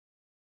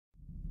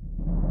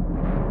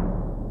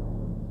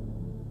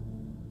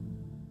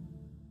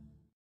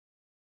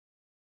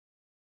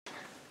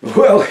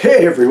Well,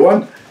 hey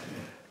everyone.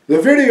 The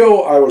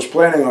video I was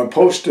planning on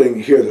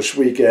posting here this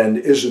weekend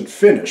isn't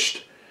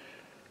finished.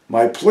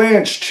 My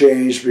plans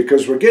changed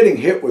because we're getting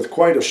hit with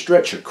quite a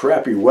stretch of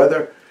crappy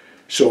weather,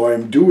 so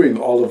I'm doing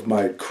all of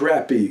my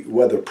crappy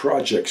weather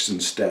projects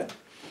instead.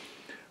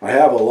 I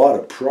have a lot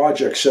of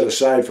projects set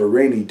aside for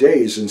rainy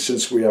days, and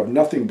since we have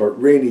nothing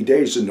but rainy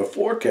days in the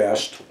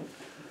forecast,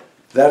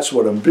 that's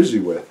what I'm busy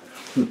with.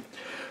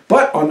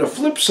 But on the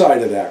flip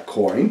side of that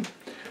coin,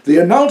 the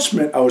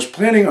announcement I was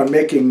planning on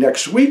making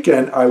next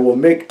weekend, I will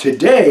make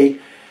today,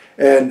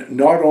 and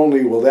not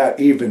only will that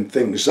even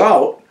things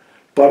out,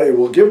 but it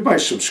will give my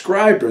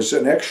subscribers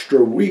an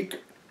extra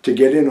week to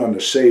get in on the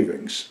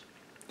savings.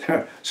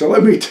 So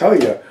let me tell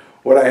you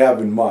what I have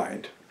in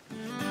mind.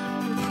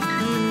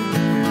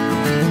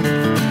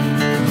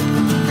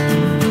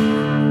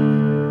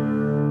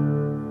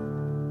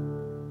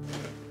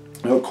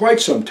 Now,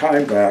 quite some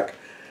time back,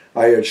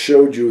 I had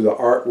showed you the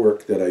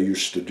artwork that I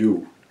used to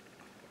do.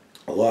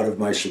 A lot of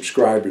my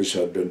subscribers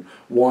have been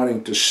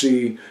wanting to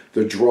see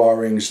the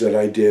drawings that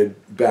I did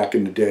back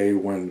in the day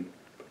when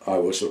I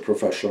was a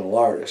professional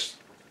artist.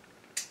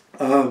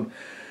 I'm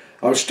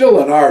still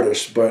an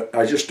artist, but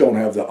I just don't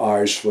have the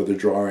eyes for the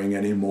drawing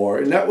anymore.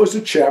 And that was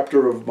a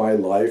chapter of my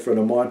life, and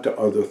I'm on to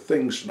other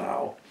things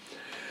now.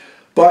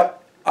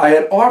 But I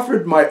had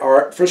offered my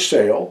art for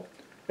sale,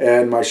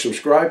 and my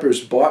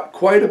subscribers bought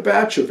quite a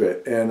batch of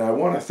it. And I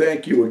want to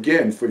thank you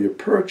again for your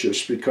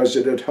purchase because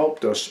it had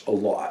helped us a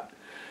lot.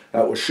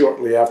 That was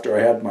shortly after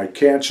I had my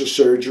cancer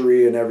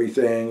surgery and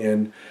everything,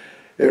 and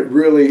it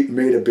really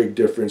made a big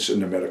difference in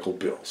the medical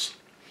bills.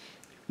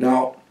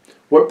 Now,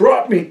 what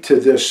brought me to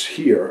this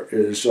here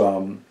is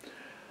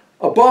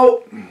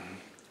about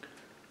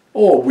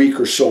a week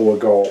or so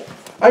ago,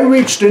 I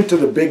reached into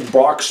the big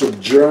box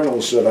of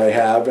journals that I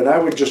have, and I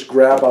would just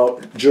grab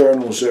out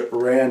journals at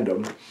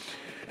random.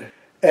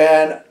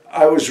 And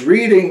I was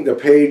reading the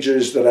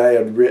pages that I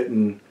had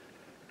written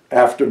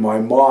after my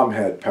mom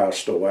had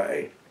passed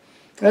away.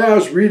 And I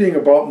was reading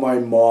about my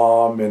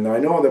mom, and I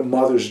know that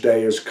Mother's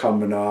Day is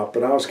coming up,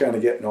 and I was kind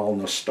of getting all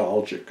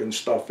nostalgic and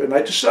stuff. And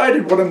I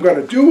decided what I'm going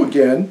to do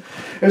again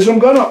is I'm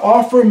going to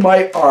offer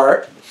my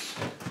art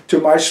to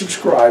my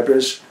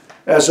subscribers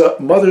as a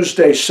Mother's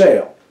Day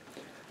sale.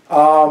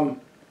 I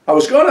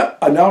was going to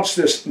announce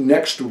this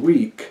next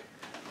week,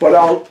 but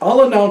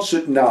I'll announce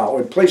it now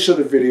in place of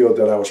the video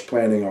that I was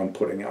planning on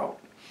putting out.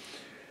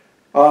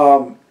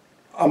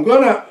 I'm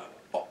going to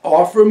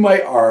offer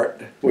my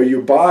art where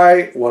you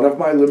buy one of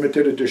my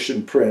limited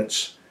edition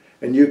prints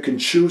and you can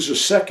choose a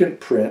second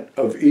print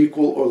of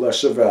equal or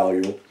lesser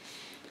value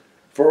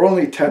for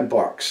only 10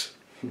 bucks.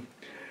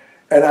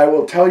 And I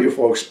will tell you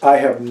folks, I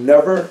have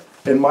never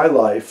in my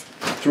life,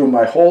 through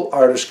my whole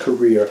artist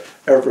career,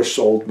 ever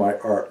sold my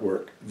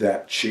artwork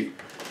that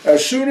cheap.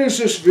 As soon as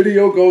this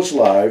video goes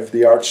live,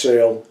 the art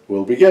sale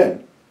will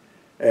begin.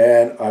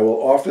 And I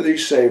will offer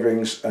these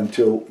savings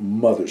until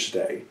Mother's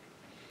Day.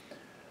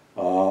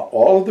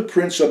 All of the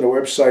prints on the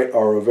website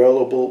are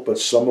available, but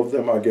some of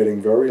them are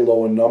getting very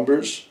low in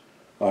numbers.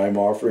 I'm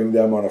offering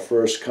them on a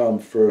first-come,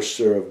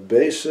 first-served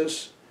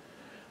basis.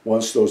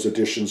 Once those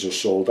editions are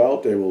sold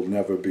out, they will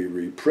never be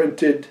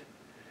reprinted.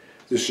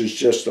 This is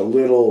just a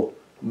little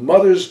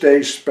Mother's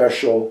Day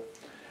special.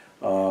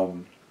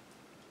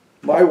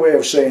 My way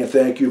of saying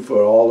thank you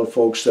for all the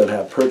folks that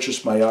have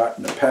purchased my art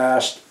in the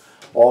past.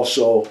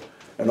 Also,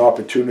 an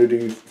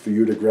opportunity for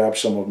you to grab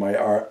some of my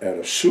art at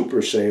a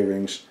super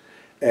savings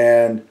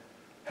and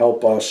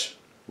help us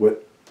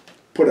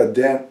put a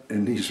dent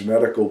in these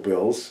medical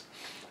bills.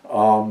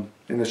 And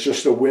it's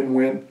just a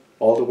win-win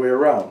all the way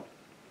around.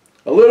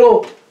 A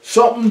little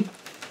something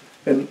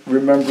in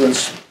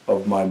remembrance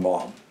of my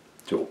mom,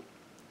 too.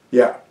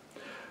 Yeah.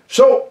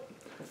 So,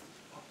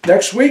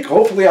 next week,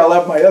 hopefully I'll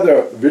have my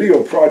other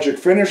video project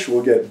finished.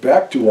 We'll get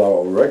back to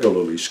our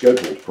regularly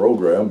scheduled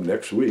program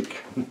next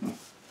week.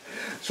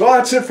 So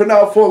that's it for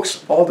now,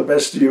 folks. All the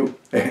best to you,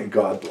 and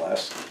God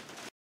bless.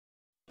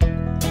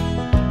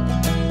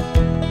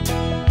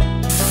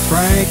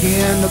 Frankie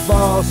and the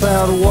boss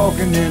out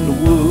walking in the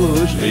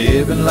woods,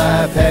 living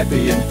life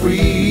happy and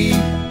free.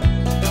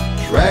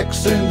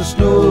 Tracks in the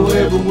snow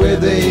everywhere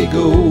they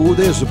go,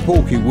 there's a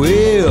pokey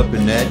way up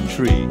in that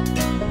tree.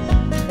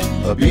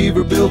 A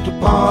beaver built a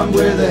pond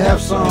where they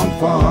have some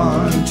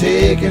fun,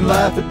 taking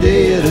life a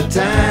day at a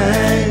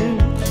time.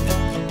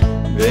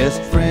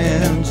 Best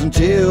friends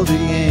until the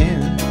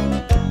end,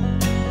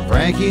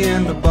 Frankie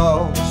and the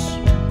boss,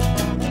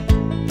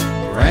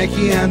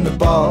 Frankie and the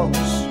boss,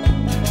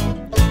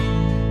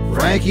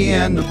 Frankie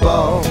and the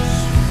boss.